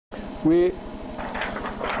We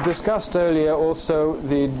discussed earlier also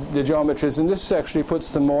the geometries, and this actually puts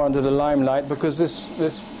them more under the limelight because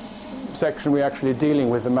this section we're actually dealing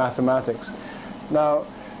with the mathematics. Now,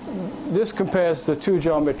 this compares the two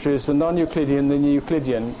geometries, the non-Euclidean and the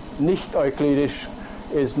Euclidean. Nicht-Euklidisch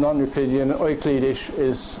is non-Euclidean, Euklidisch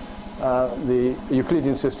is the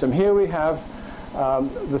Euclidean system. Here we have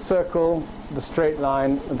the circle, the straight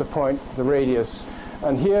line, the point, the radius.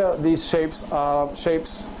 And here these shapes are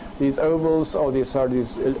shapes, these ovals or these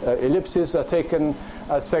ellipses are taken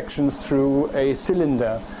as sections through a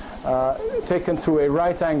cylinder, taken through a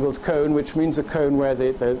right-angled cone, which means a cone where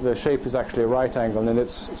the shape is actually a right angle and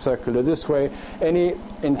it's circular this way. Any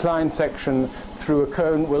inclined section through a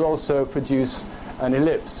cone will also produce an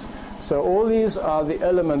ellipse. So all these are the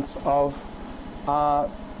elements of our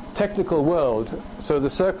technical world. So the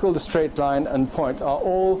circle, the straight line and point are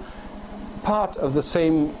all part of the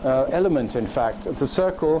same element, in fact. The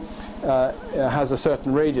circle has a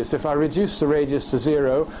certain radius. If I reduce the radius to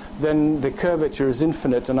 0, then the curvature is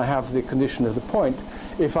infinite and I have the condition of the point.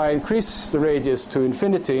 If I increase the radius to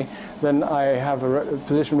infinity, then I have a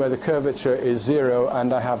position where the curvature is 0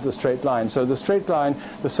 and I have the straight line. So the straight line,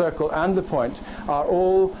 the circle and the point are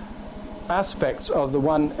all aspects of the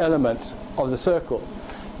one element of the circle.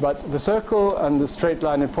 But the circle and the straight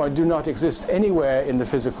line and point do not exist anywhere in the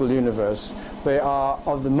physical universe. They are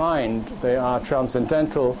of the mind. They are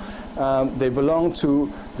transcendental. They belong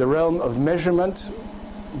to the realm of measurement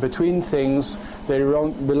between things. They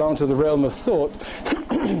belong to the realm of thought,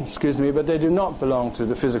 excuse me, but they do not belong to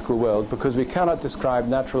the physical world because we cannot describe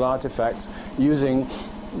natural artifacts using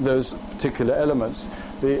those particular elements.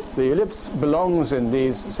 The ellipse belongs in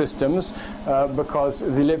these systems because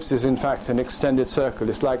the ellipse is in fact an extended circle.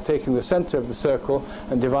 It's like taking the center of the circle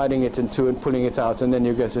and dividing it in two and pulling it out, and then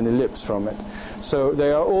you get an ellipse from it. So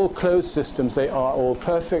they are all closed systems. They are all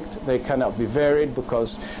perfect. They cannot be varied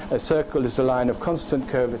because a circle is a line of constant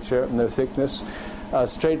curvature, no thickness. A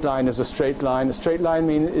straight line is a straight line. A straight line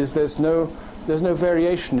means there's no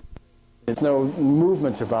variation. There's no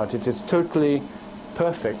movement about it. It's totally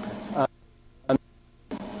perfect.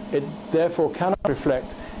 It therefore cannot reflect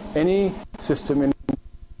any system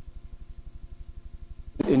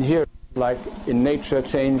in here, like in nature,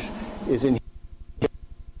 change is in here.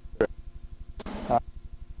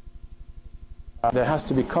 There has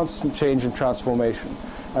to be constant change and transformation.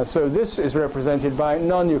 And so this is represented by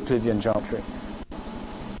non-Euclidean geometry.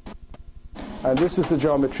 And this is the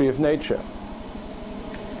geometry of nature.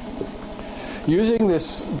 Using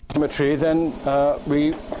this geometry, then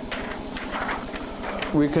we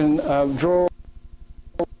can draw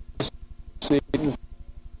the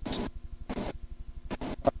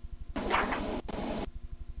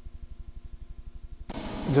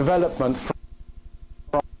development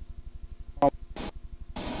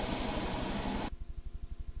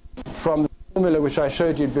from the formula which I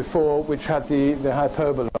showed you before, which had the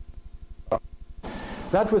hyperbola.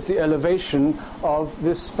 That was the elevation of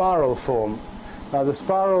this spiral form. Now the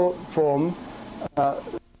spiral form,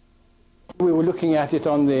 we were looking at it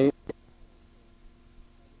on the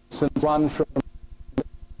one from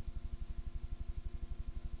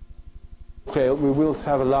scale. We will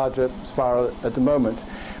have a larger spiral at the moment,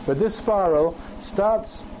 but this spiral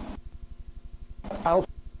starts alpha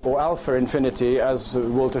or alpha infinity, as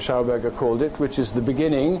Walter Schauberger called it, which is the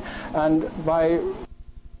beginning, and by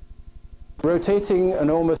rotating an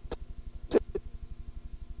almost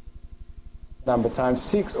number of times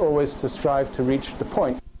seeks always to strive to reach the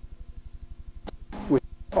point, which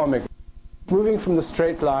is omega, moving from the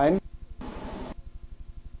straight line to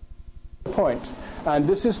the point. And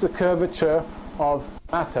this is the curvature of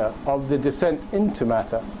matter, of the descent into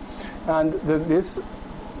matter. And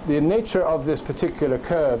the nature of this particular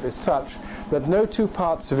curve is such that no two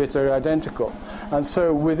parts of it are identical. And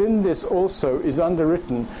so within this also is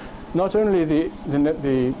underwritten not only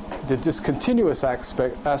the discontinuous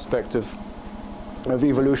aspect of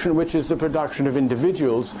evolution, which is the production of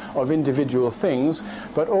individuals, of individual things,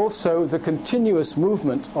 but also the continuous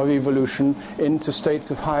movement of evolution into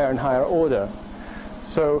states of higher and higher order.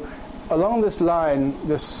 So along this line,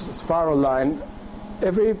 this spiral line,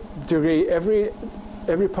 every degree, every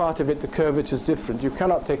part of it, the curvature is different. You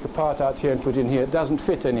cannot take a part out here and put in here. It doesn't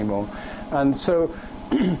fit anymore. And so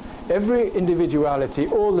every individuality,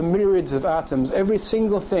 all the myriads of atoms, every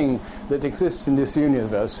single thing that exists in this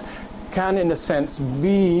universe can, in a sense,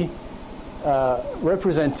 be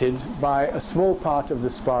represented by a small part of the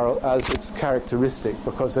spiral as its characteristic,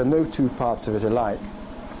 because there are no two parts of it alike.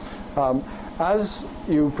 As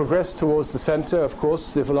you progress towards the center, of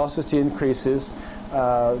course, the velocity increases,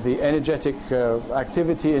 the energetic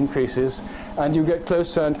activity increases, and you get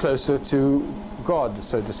closer and closer to God,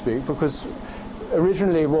 so to speak, because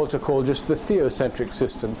originally Walter called just the theocentric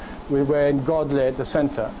system, wherein God lay at the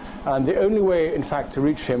center. And the only way, in fact, to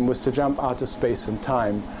reach him was to jump out of space and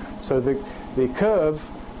time. So the curve,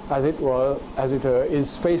 as it were, is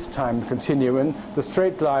space-time continuum. The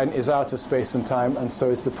straight line is out of space and time, and so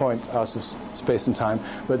is the point out of space and time.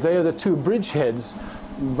 But they are the two bridgeheads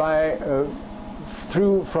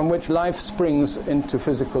from which life springs into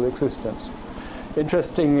physical existence.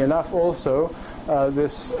 Interestingly enough, also,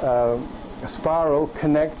 this spiral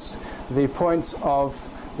connects the points of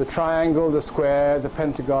the triangle, the square, the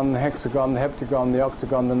pentagon, the hexagon, the heptagon, the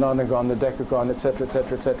octagon, the nonagon, the decagon, etc.,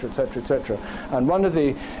 etc., etc., etc., etc. And one of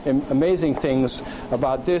the amazing things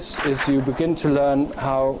about this is you begin to learn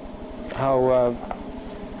how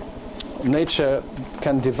nature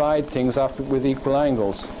can divide things up with equal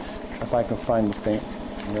angles. If I can find the thing.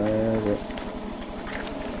 Where is it?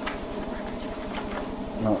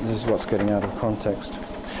 No, this is what's getting out of context.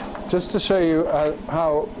 Just to show you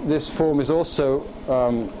how this form is also,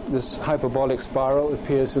 this hyperbolic spiral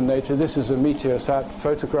appears in nature. This is a meteosat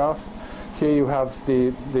photograph. Here you have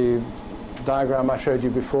the diagram I showed you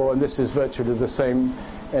before, and this is virtually the same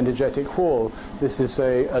energetic wall. This is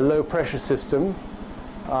a low pressure system,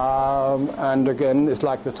 and again, it's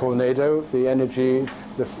like the tornado. The energy,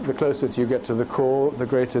 the closer you get to the core, the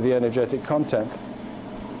greater the energetic content.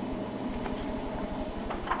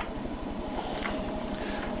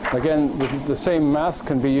 Again, the same math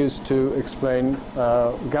can be used to explain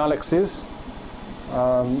galaxies.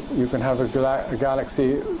 You can have a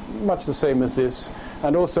galaxy much the same as this,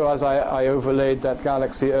 and also as I overlaid that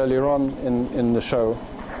galaxy earlier on in the show.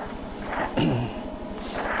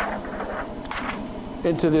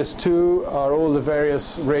 Into this too are all the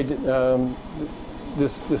various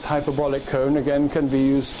this hyperbolic cone again can be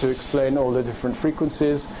used to explain all the different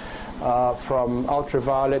frequencies. From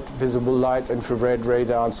ultraviolet, visible light, infrared,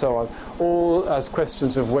 radar, and so on, all as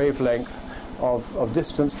questions of wavelength, of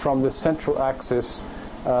distance from the central axis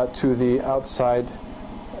to the outside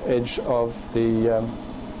edge of the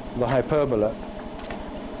hyperbola.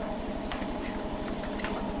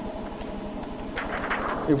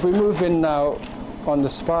 If we move in now on the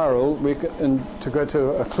spiral, we can, to go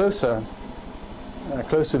to a closer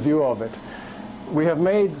view of it. We have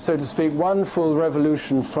made, so to speak, one full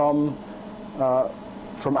revolution from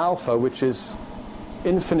alpha, which is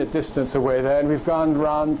infinite distance away there, and we've gone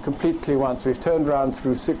round completely once. We've turned round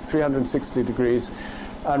through 360 degrees,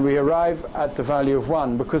 and we arrive at the value of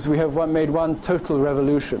 1, because we have made one total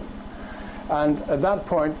revolution. And at that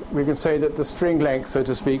point, we can say that the string length, so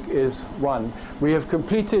to speak, is 1. We have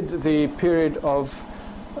completed the period of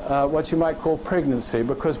what you might call pregnancy,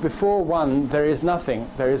 because before 1 there is nothing,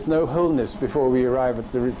 there is no wholeness before we arrive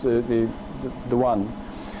at the 1,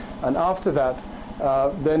 and after that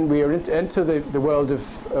then we enter the world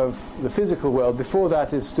of the physical world. Before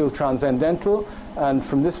that is still transcendental, and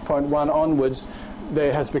from this point 1 onwards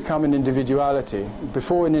there has become an individuality.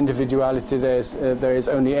 Before an individuality there is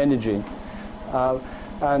only energy,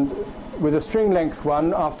 and with a string length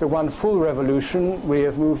 1, after 1 full revolution we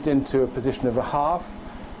have moved into a position of a half,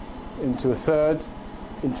 into a third,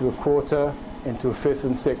 into a quarter, into a fifth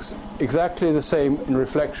and sixth. Exactly the same in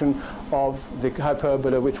reflection of the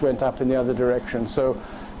hyperbola which went up in the other direction. So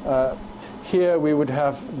here we would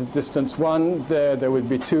have the distance 1, there would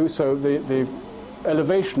be 2, so the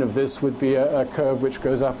elevation of this would be a curve which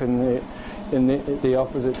goes up in the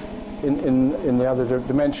opposite, in the other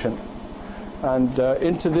dimension. And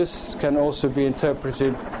into this can also be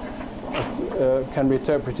interpreted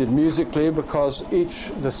musically, because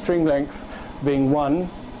the string length being 1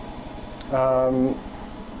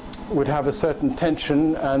 would have a certain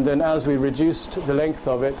tension, and then as we reduced the length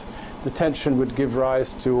of it, the tension would give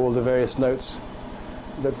rise to all the various notes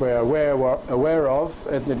that we're aware of,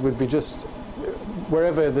 and it would be just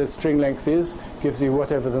wherever the string length is gives you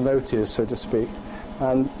whatever the note is, so to speak.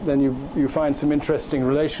 And then you find some interesting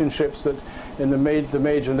relationships that in the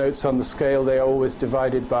major notes on the scale, they are always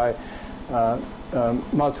divided by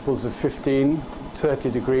multiples of 15, 30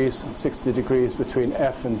 degrees, 60 degrees between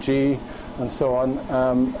F and G, and so on.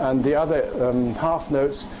 And the other half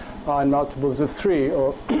notes are in multiples of 3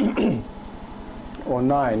 or or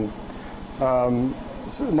 9.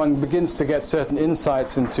 So one begins to get certain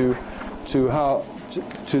insights into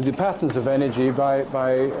the patterns of energy by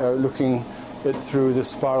looking it through the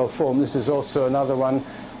spiral form. This is also another one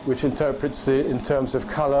which interprets it in terms of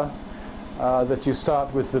color. That you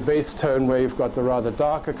start with the base tone where you've got the rather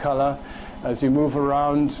darker color. As you move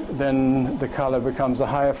around, then the color becomes a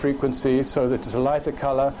higher frequency, so that it's a lighter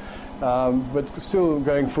color. but still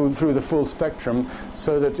going through the full spectrum,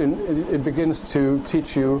 so that it begins to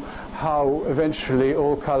teach you how eventually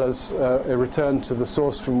all colors return to the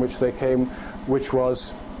source from which they came, which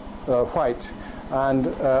was white, and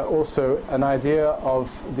also an idea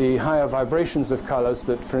of the higher vibrations of colors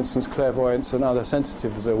that, for instance, clairvoyants and other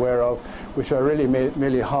sensitives are aware of, which are really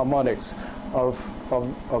merely harmonics of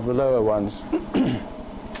the lower ones.